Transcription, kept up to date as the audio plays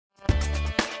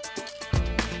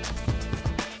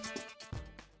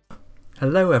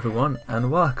Hello everyone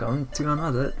and welcome to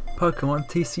another Pokemon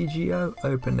TCGO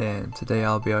opening. Today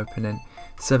I'll be opening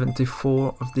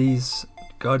 74 of these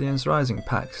Guardians Rising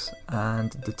packs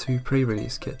and the 2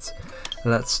 pre-release kits.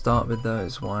 Let's start with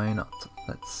those, why not?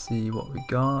 Let's see what we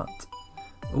got.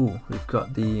 Ooh, we've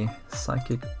got the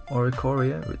Psychic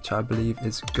Oricorio, which I believe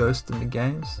is Ghost in the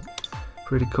games.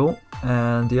 Pretty cool.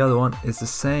 And the other one is the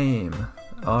same.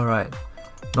 Alright,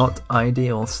 not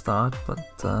ideal start,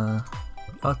 but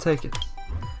I'll take it.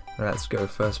 Let's go,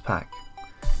 first pack.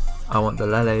 I want the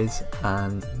Leles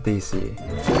and DC.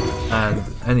 And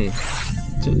any,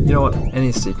 you know what,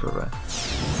 any secret rare.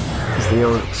 Because they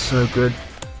all look so good.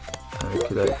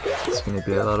 Okay, it's going to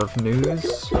be a lot of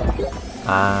news.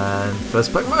 And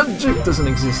first pack, magic doesn't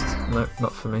exist. No,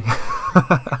 not for me.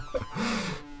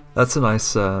 That's a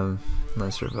nice,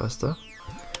 nice reverse though.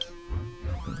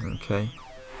 Okay.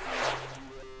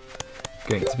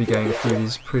 Going to be going through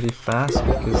these pretty fast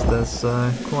because there's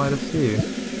quite a few.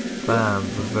 Bam,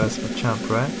 reverse Machamp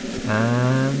rare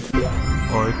and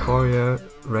Oricorio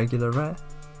regular rare.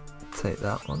 Take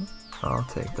that one. I'll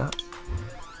take that.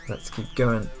 Let's keep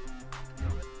going.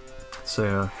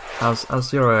 So,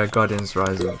 how's your Guardians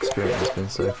Rising experience been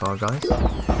so far, guys?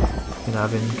 Been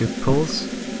having good pulls?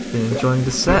 Been enjoying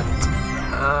the set?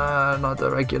 Not a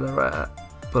regular rare,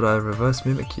 but a reverse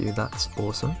Mimikyu. That's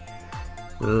awesome.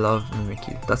 Love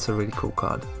Mimikyu. That's a really cool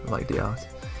card. I like the art.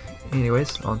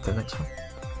 Anyways, on to the next one.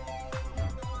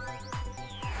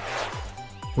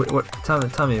 Tell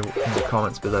me in the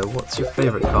comments below, what's your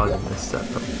favourite card in this set?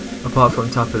 Apart from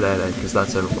Tapu Lele, because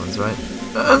that's everyone's, right?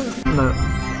 No.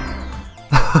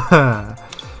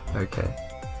 Okay.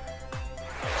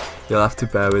 You'll have to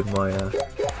bear with my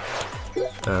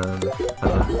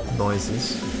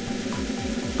noises.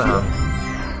 Bam.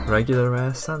 Regular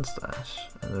rare Sandslash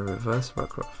and a reverse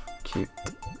Rockruff. Cute.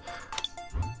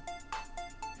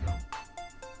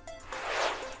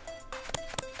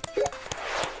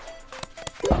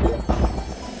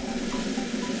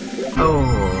 Oh,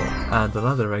 and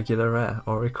another regular rare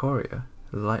Oricorio.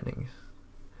 Lightning.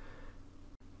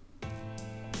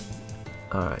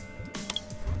 Alright.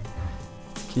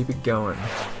 Let's keep it going.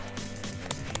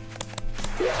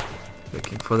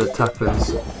 Looking for the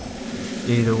tappers.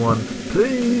 Either one,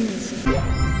 please!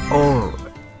 Oh,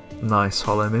 nice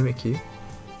holo Mimikyu.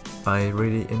 I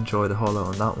really enjoy the holo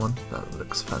on that one. That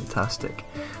looks fantastic.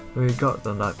 We got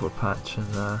the Nightball patch,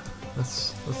 and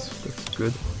that's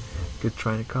good. Good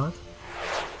trainer card.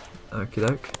 Okie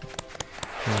doke.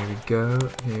 Here we go.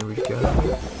 Here we go.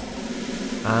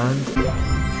 And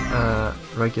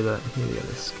regular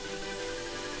Heliolisk.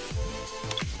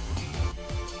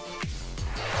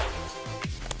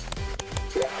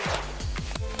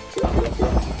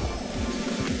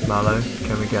 Mallow,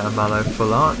 can we get a Mallow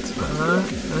full art?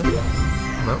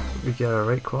 Nope, we get a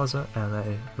Rayquaza and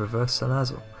a reverse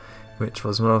Salazzle, which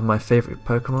was one of my favourite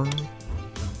Pokemon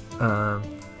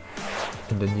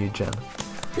in the new gen.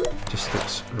 Just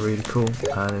looks really cool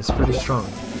and it's pretty strong.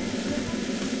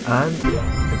 And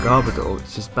a Garbodor,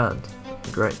 which is banned.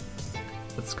 Great.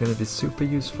 That's going to be super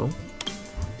useful.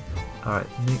 Alright,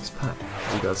 next pack.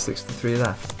 We got 63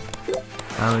 left.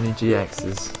 How many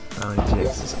GXs? How many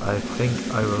GXs? I think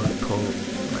I will pull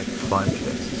like 5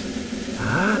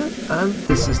 GXs. And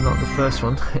this is not the first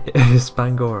one, it is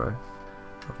Pangoro.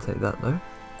 I'll take that though.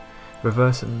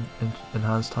 Reverse and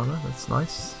enhanced armor, that's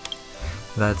nice.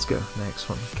 Let's go, next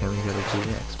one. Can we get a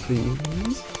GX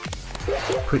please?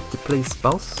 Pretty please,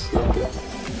 spouse.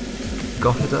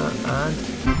 Gothita and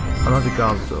another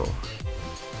Garbodor.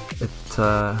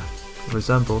 It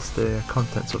resembles the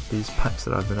contents of these packs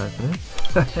that I've been opening.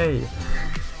 Hey!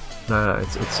 No,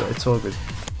 it's all good.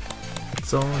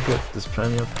 It's all good. There's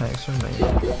plenty of packs remaining.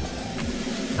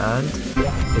 And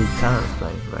a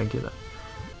Talonflame regular.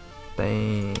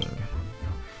 Dang.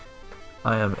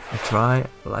 I am dry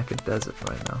like a desert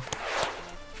right now.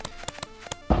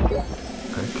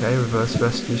 Okay, reverse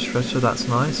rescue stretcher, that's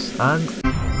nice. And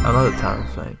another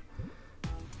Talonflame.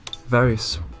 Very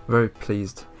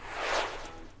pleased.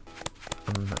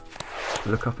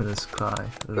 Look up in the sky.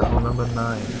 Level number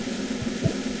 9.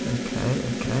 Okay,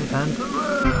 and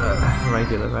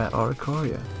regular rare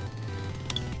Oricorio.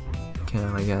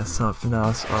 Can I get something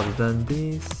else other than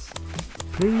these?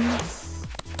 Please?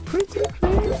 Pretty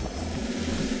please?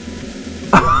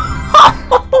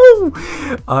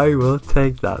 I will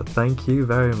take that, thank you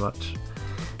very much.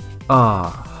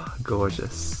 Ah,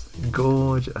 gorgeous.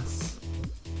 Gorgeous.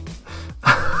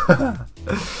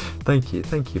 Thank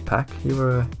you pack, you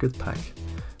were a good pack.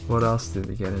 What else did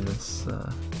we get in this?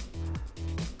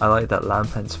 I like that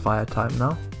Lampen's fire type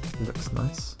now, it looks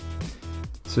nice.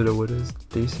 Sudowoodo is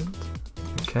decent.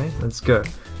 Okay, let's go.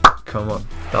 come on,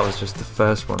 that was just the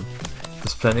first one.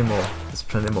 There's plenty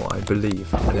more, I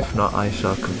believe, and if not, I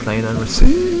shall complain and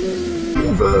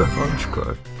receive a punch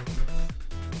card.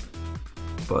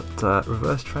 But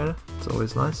reverse trainer, it's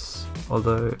always nice,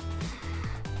 although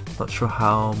not sure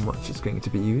how much it's going to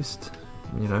be used,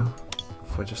 you know,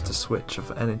 for just a switch of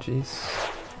energies.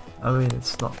 I mean,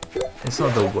 it's not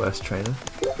the worst trainer.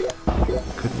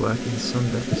 Could work in some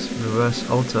decks. Reverse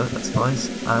alter, that's nice,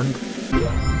 and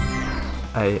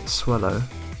a swallow.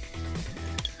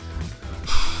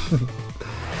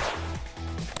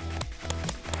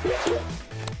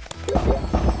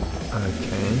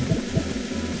 Okay.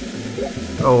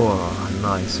 Oh,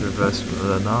 nice reverse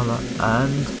Alola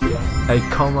and a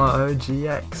Comma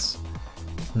OGX.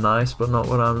 Nice, but not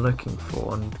what I'm looking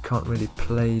for, and can't really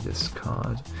play this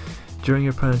card. During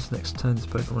your opponent's next turn, this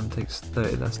Pokemon takes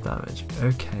 30 less damage.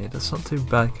 Okay, that's not too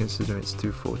bad considering it's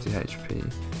 240 HP.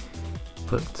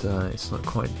 But it's not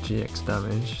quite GX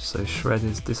damage, so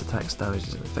Shredder's this attack's damage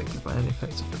isn't affected by any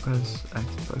effects of your opponent's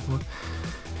active Pokemon.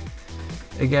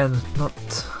 Again, not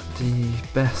the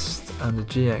best, and the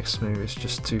GX move is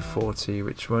just 240,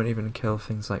 which won't even kill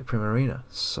things like Primarina,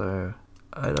 so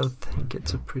I don't think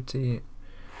it's a pretty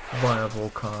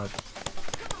viable card.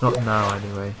 Not now,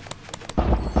 anyway.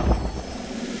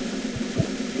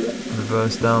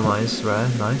 Reverse Downlice rare,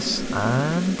 nice,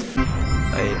 and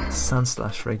a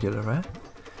Sandslash regular rare.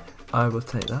 I will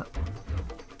take that.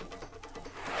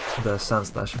 The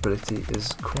Sandslash ability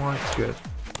is quite good.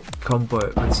 Combo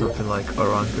it with something like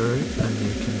Oranguru and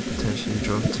you can potentially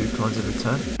draw 2 cards in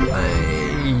return.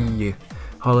 Hey!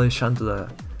 Hollow Chandelier.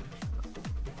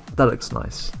 That looks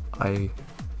nice. I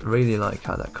really like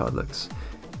how that card looks.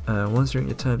 Once during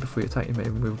your turn before you attack, you may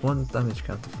remove 1 damage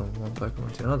counter from one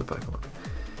Pokemon to another Pokemon,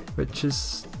 which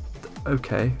is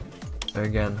okay.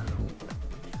 Again,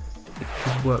 it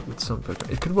could work with some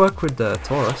Pokemon. It could work with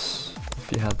Taurus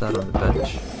if you had that on the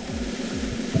bench.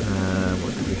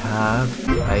 What do we have?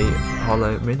 A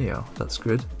Hollow Minio. That's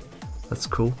good. That's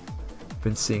cool.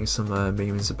 Been seeing some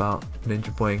memes about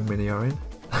Ninja Boying Miniorin,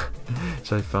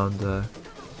 which I found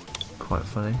quite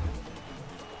funny.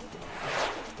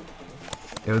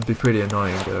 It would be pretty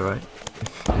annoying though, right?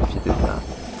 If you did that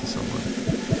to someone.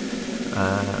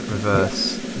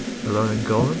 Reverse Alolan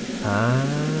Golem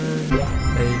and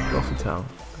a Gothitelle,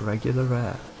 regular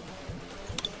rare.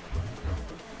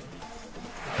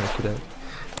 Okay,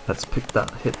 let's pick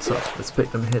that hits up. Let's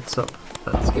pick them hits up.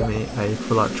 Let's give me a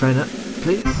full art trainer,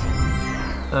 please.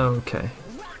 Okay,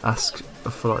 ask a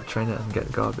full art trainer and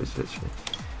get garbage, literally.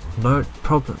 No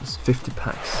problems. 50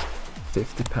 packs.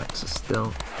 50 packs are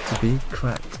still to be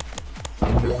cracked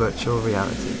in the virtual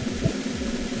reality.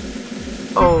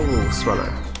 Oh,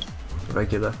 Swallow.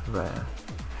 Regular, rare.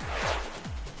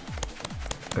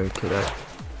 Okay,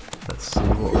 let's see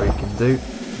what we can do.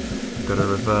 Got a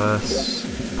reverse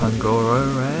Pangoro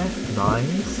rare,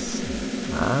 nice.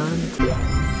 And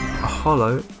a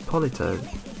hollow Politoed.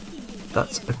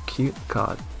 That's a cute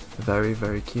card. Very,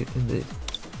 very cute indeed.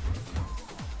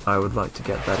 I would like to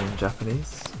get that in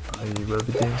Japanese. I will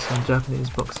be doing some Japanese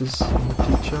boxes in the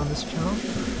future on this channel.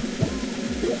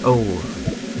 Oh,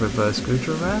 reverse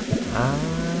Gudra rare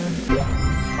and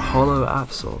hollow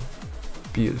Absol.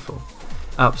 Beautiful.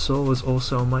 Absol was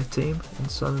also on my team in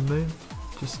Sun and Moon.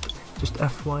 Just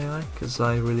FYI, because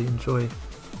I really enjoy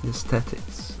the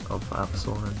aesthetics of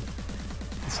Absol, and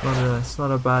it's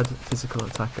not a bad physical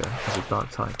attacker as a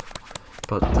dark type.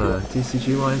 But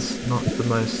TCG wise, not the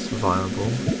most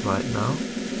viable right now.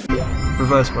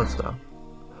 Reverse Monster.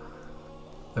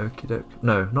 Okie doke.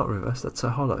 No, not reverse, that's a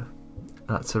hollow.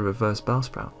 That's a reverse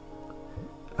Bellsprout.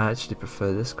 I actually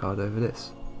prefer this card over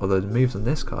this, although the moves on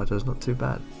this card is not too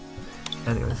bad.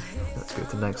 Anyways, let's go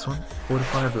to the next one.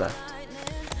 45 left.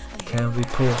 Can we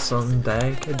pull some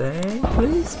deck a day,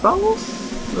 please, boss?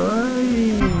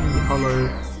 Hey, hollow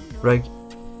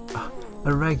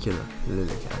a regular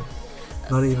Lilligant.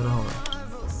 Not even a hollow.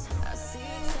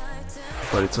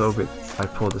 But it's all good. I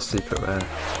pulled the secret rare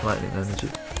Lightning Energy,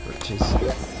 which is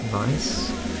nice.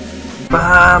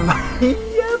 BAM!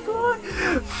 Yeah, boy!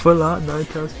 Full art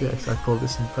Ninetales GX. I pulled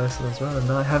this in person as well, and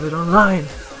now I have it online.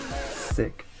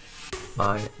 Sick.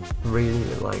 I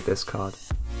really like this card,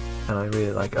 and I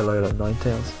really like Alola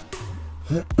Ninetales.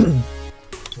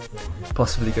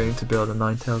 Possibly going to build a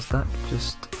Ninetales deck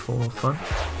just for fun.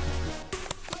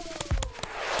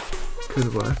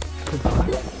 Could work. Could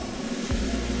work.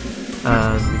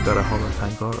 And we got a hollow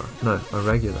Pangoro. No, a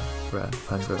regular rare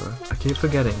Pangoro. I keep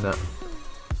forgetting that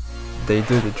they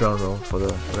do the drum roll for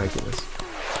the regulars.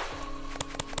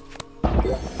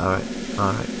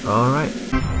 Alright.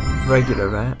 Regular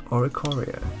rare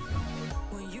Oricorio.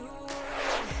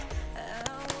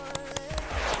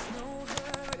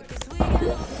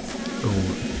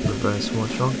 reverse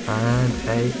Warthog, and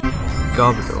a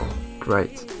Garbodor.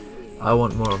 Great. I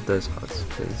want more of those cards,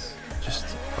 please. Just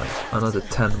like another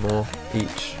 10 more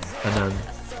each, and then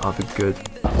I'll be good.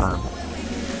 Bam.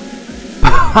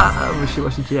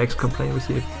 Wishy-washy GX complain with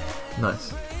you.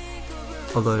 Nice.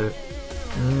 Although,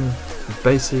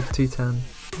 basic 210.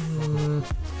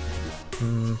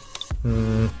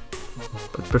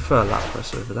 But prefer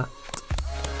Lapras over that.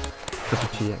 For the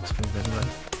GX move anyway.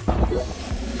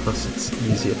 Plus it's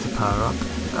easier to power up.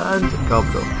 And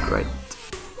Garbodor, great.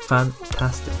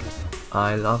 Fantastic.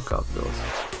 I love Garbodors.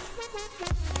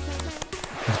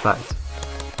 In fact,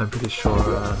 I'm pretty sure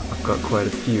I've got quite a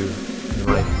few in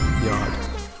my yard,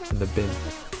 in the bin.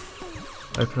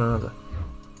 Open another.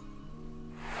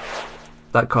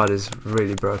 That card is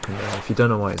really broken though. If you don't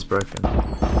know why it's broken,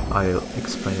 I'll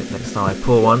explain it next time I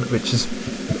pull one, which is...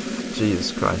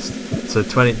 Jesus Christ. So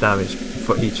 20 damage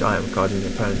for each item card in your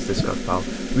opponent's discard pile.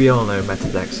 We all know meta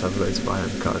decks have loads of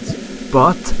item cards.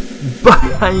 But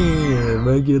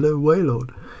regular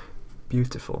Wailord.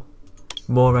 Beautiful.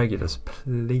 More regulars,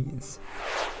 please.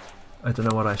 I don't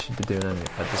know what I should be doing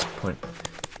at this point.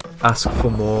 Ask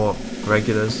for more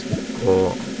regulars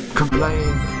or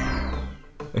complain.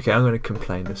 Okay, I'm going to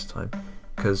complain this time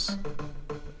because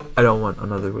I don't want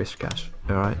another wish cash.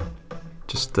 Alright?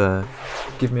 Just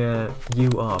give me a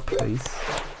UR, please.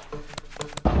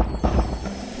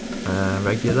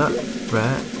 Regular,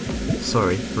 rare.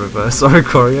 Sorry, reverse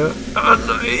Oricorio.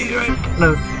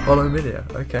 No,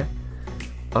 Alola. Okay.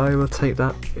 I will take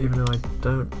that, even though I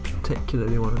don't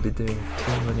particularly want to be doing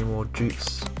too many more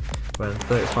dupes when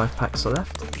 35 packs are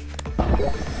left.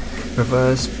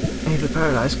 Reverse Ava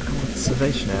Paradise,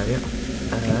 conservation area,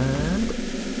 and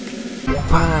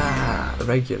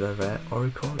regular rare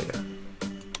Oricorio.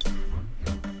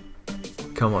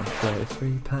 Come on,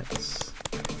 33 packs.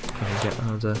 Can we get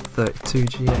another 32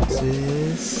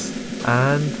 GXs?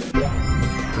 And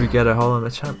we get a hole on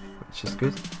the champ, which is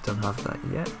good. Don't have that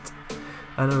yet.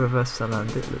 And a reverse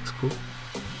Salandit looks cool.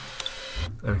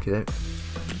 Okay,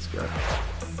 let's go.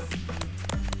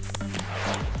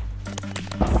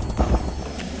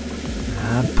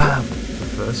 Bam!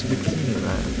 Reverse Bikini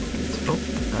Man. Beautiful.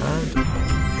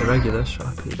 And a regular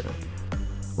Sharpedo.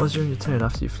 Once during your turn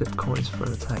after you flip coins for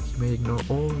an attack, you may ignore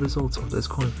all results of those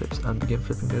coin flips and begin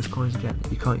flipping those coins again.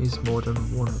 You can't use more than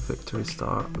one Victory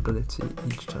Star ability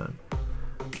each turn.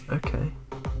 Okay.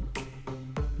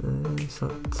 It's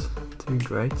not too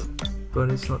great, but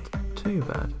it's not too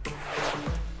bad.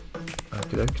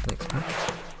 Okay, next pack.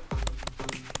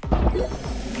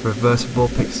 Reverse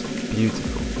Vulpix,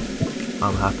 beautiful.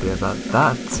 I'm happy about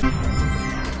that.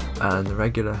 And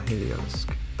regular Helios,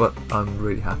 but I'm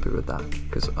really happy with that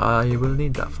because I will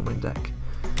need that for my deck.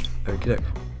 Okay,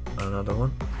 another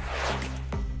one.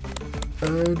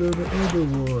 And another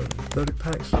one. 30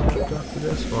 packs left after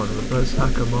this one. Reverse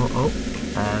Hakamo. Oh,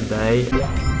 and a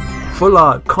Full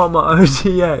Art,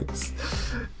 OGX.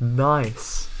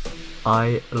 Nice.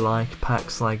 I like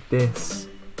packs like this.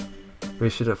 We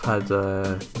should have had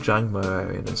Jangmo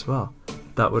Arian as well.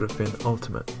 That would have been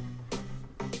ultimate.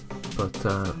 But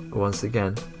once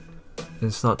again,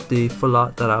 it's not the Full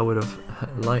Art that I would have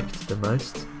liked the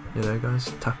most. You know, guys,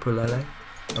 Tapu Lele.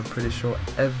 I'm pretty sure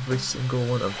every single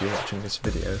one of you watching this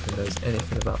video who knows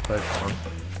anything about Pokemon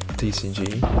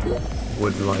TCG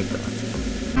would like that.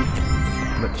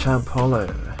 Machamp Holo.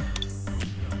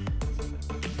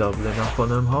 Doubling up on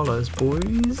them holos,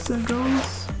 boys and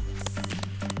girls.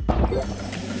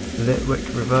 Litwick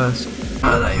Reverse.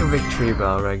 And a Victory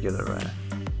Bell regular rare.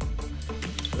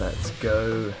 Let's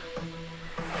go.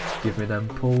 Give me them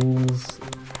pulls.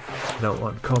 I don't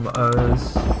want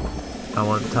Comos. I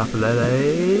want Tapu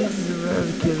Lele's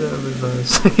regular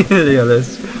reverse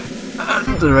Helios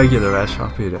and the regular rare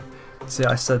Sharpedo. See,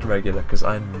 I said regular because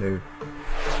I knew.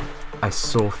 I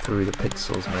saw through the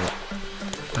pixels, mate.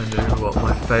 I knew what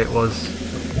my fate was.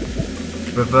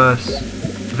 Reverse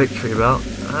Victory Belt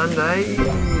and a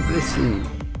Blissey.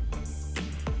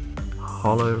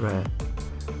 Holo rare.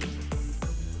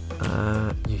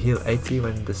 You heal 80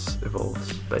 when this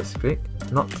evolves, basically.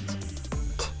 Not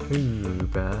too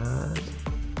bad.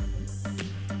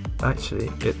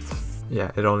 Actually,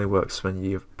 it only works when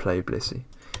you play Blissey.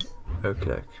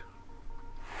 Okay.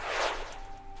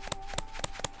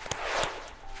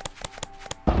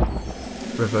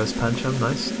 Reverse Pancham,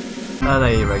 nice. And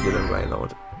a regular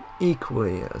Wailord,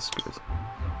 equally as good.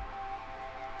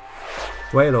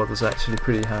 Wailord was actually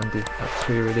pretty handy at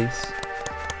pre-release,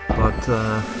 but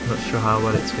not sure how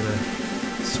well it's gonna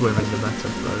swim in the meta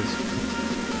flows.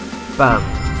 Bam!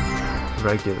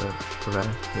 Regular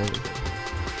rare, there we go.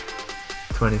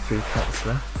 23 packs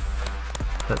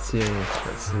left. Let's see.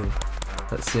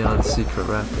 Let's see another secret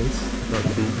rare, please. That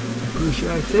would be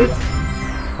appreciated.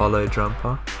 Hollow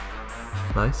Jumper.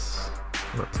 Nice.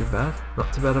 Not too bad.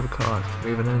 Not too bad of a card.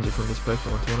 Move an energy from this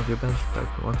Pokemon to one of your bench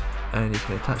Pokemon, and you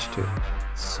can attach to it.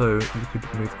 So you could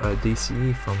move a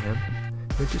DCE from him,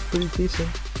 which is pretty decent.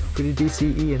 Pretty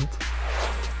DCE-ent.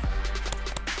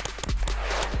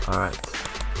 Alright.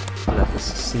 Let us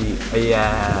see.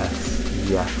 Yes!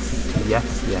 Yes!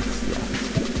 Yes! Yes! Yes!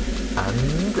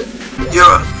 And...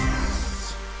 yes!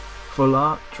 Full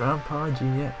Art Drampar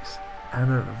GX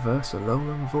and a reverse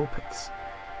Alola and Vulpix.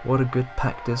 What a good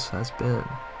pack this has been.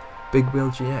 Big Wheel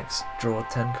GX, draw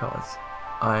 10 cards.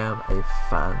 I am a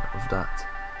fan of that.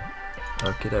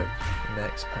 Okie doke,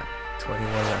 next pack.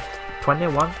 21 left.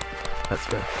 21? Let's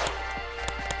go.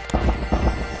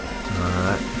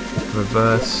 Alright,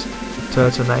 reverse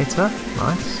Turtonator,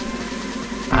 nice.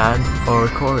 And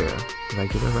Oricorio,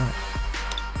 regular rare.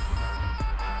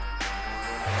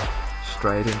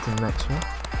 Straight into the next one.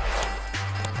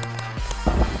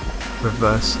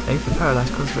 Reverse Aether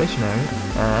Paradise Conservation Area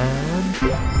and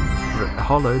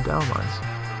Hollow Dalmise.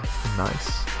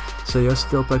 Nice. So your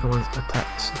Steel Pokemon's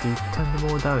attacks do 10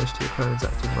 more damage to your opponent's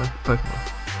active Pokemon.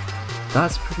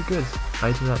 That's pretty good.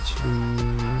 I didn't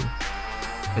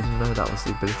know that was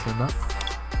the ability on that.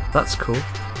 That's cool.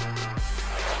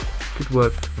 Good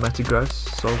work, Metagross,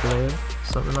 Solgaleo,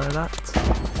 something like that.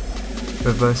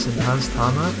 Reverse Enhanced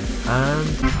Armor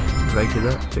and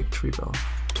regular Victory Bell.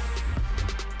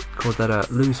 Called that a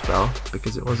loose bell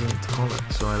because it wasn't hollow,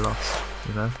 so I lost,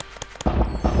 you know.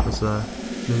 It was a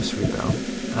loose rebell.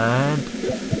 And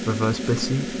reverse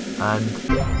Blissey and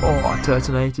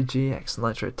Turtonator GX,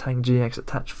 Nitro Tank GX,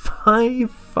 attach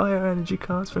 5 fire energy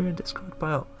cards from your discard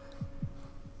pile.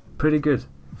 Pretty good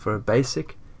for a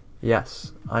basic.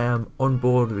 Yes, I am on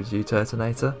board with you,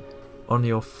 Turtonator, on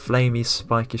your flamey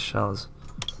spiky shells.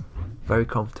 Very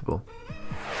comfortable.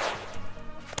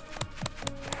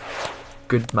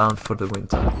 Good mount for the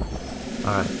winter.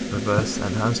 Alright, reverse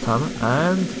Enhanced Armor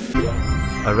and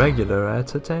a regular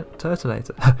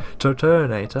Turtonator.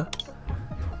 Turtonator.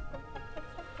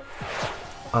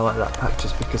 I like that pack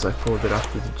just because I pulled it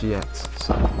after the GX,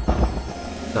 so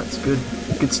that's good.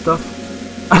 Good stuff.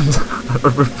 And a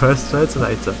reverse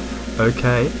Turtonator.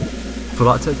 Okay. Full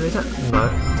Art Turtonator? No.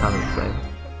 Talonflame.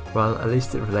 Well, at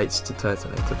least it relates to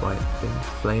Turtonator by being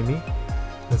flamey,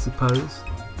 I suppose.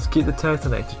 Let's keep the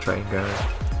Turtonator train going.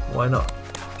 Why not?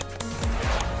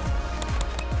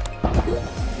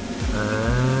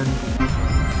 And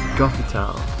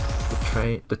Gothitelle,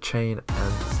 the chain of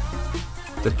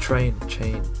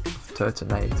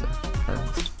Turtonator, and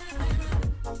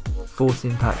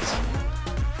 14 packs.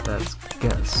 Let's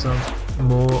get some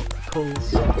more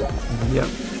pulls. Yep.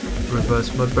 Reverse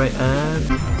Mudbray and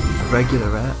regular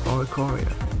rare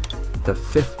Oricorio. The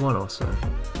 5th one or so.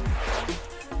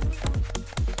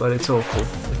 But it's all cool,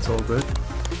 it's all good.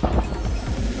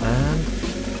 And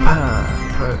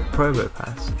Probo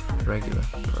Pass, regular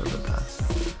Probo Pass.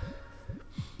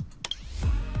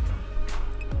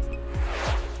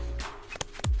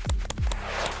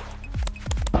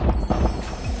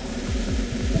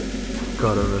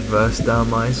 Got a reverse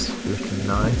Dalmise, looking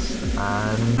nice,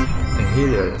 and a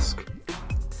Heliolisk.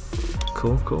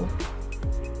 Cool, cool.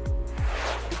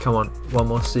 Come on, one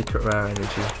more secret rare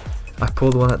energy. I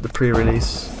pulled one at the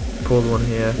pre-release, pulled one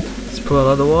here, let's pull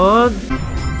another one!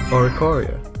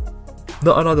 Oricorio.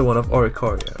 Not another one of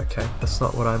Oricorio, okay? That's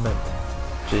not what I meant.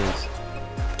 Jeez.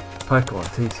 Pokemon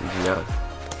TCGO.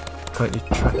 Can't you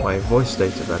track my voice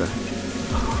data better?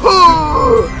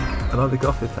 Another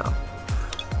Gothitelle.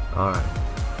 Alright.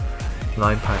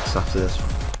 9 packs after this one.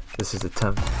 This is the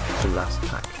 10th, the last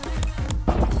pack.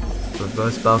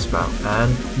 Reverse Bellsprout,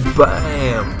 and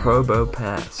BAM! Probo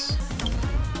Pass.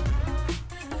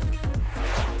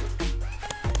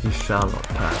 You shall not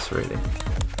pass, really.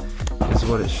 Is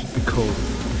what it should be called.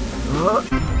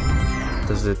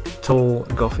 There's a tall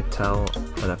Gothitelle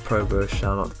and a Probo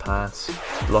shall not pass,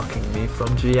 blocking me from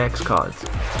GX cards.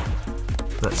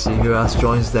 Let's see who else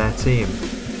joins their team.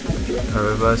 A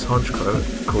reverse Honchkrow,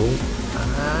 cool,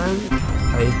 and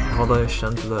a Hollow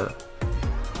Chandelure.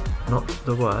 Not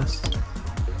the worst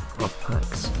of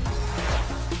packs.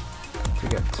 To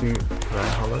get 2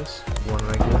 rare hollows, 1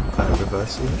 regular,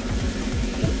 reverse even.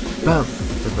 Bam!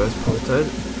 Reverse Politoed,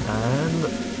 and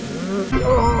I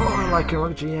like a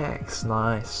Rock GX,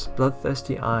 nice.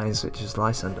 Bloodthirsty Eyes, which is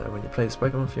Lysander. When you play this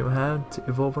Pokemon from your hand to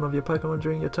evolve one of your Pokemon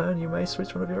during your turn, you may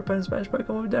switch one of your opponent's bench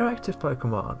Pokemon with their active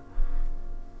Pokemon.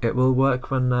 It will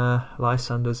work when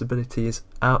Lysander's ability is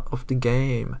out of the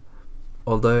game.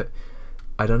 Although,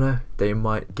 I don't know, they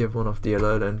might give one of the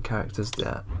Alolan characters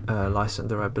their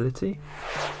Lysander ability.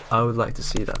 I would like to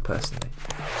see that personally.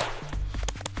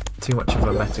 Too much of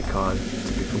a meta card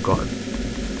to be forgotten.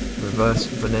 Reverse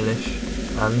Vanillish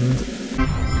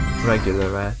and regular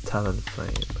rare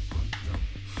Talonflame.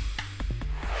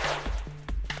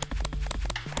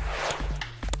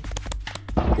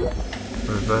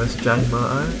 Reverse Jangmo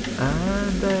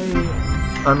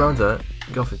and another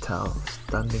Gothitelle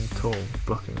standing tall,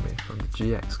 blocking me from the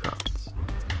GX cards.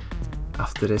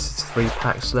 After this, it's 3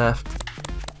 packs left.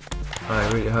 I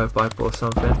really hope I pull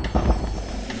something.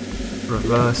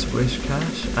 Reverse Wish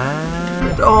Cash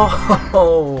and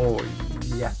oh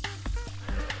yeah,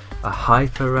 a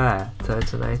hyper rare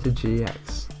Turtonator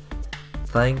GX.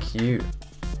 Thank you.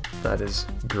 That is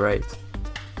great.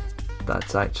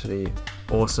 That's actually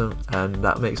awesome, and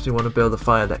that makes me want to build a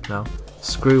fire deck now.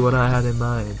 Screw what I had in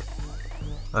mind.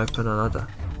 Open another.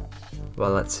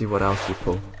 Well, let's see what else we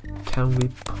pull. Can we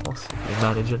possibly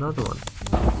manage another one?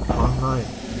 Online.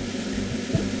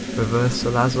 Reverse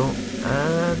Salazzle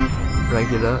and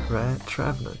regular rare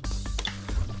Trevenant.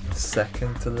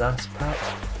 Second to last pack.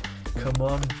 Come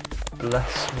on,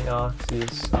 bless me,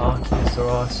 Arceus or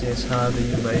Arceus, however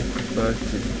you may prefer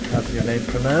to have your name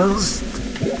pronounced.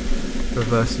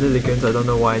 Reverse Lilligant, I don't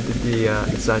know why I did the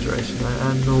exaggeration there,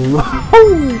 and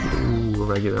ooh,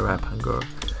 regular rare Pangoro.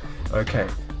 Okay,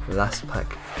 last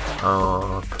pack.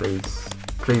 Oh, please,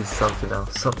 please, something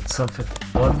else, something,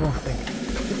 one more thing,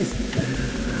 please.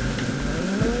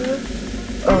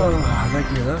 Oh,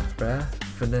 regular rare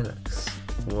Vanillix.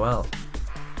 Well,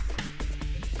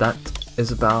 that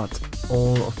is about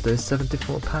all of those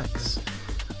 74 packs.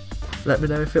 Let me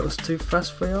know if it was too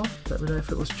fast for y'all. Let me know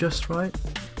if it was just right.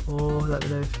 Or let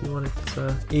me know if you want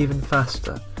it even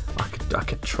faster. I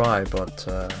could try, but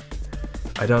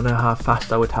I don't know how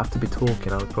fast I would have to be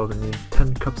talking. I would probably need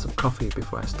 10 cups of coffee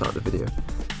before I start the video.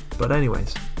 But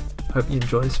anyways, hope you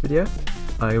enjoy this video.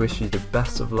 I wish you the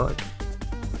best of luck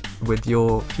with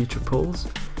your future pulls,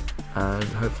 and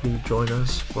hopefully join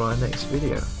us for our next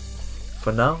video.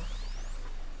 For now,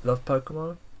 love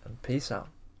Pokemon and peace out.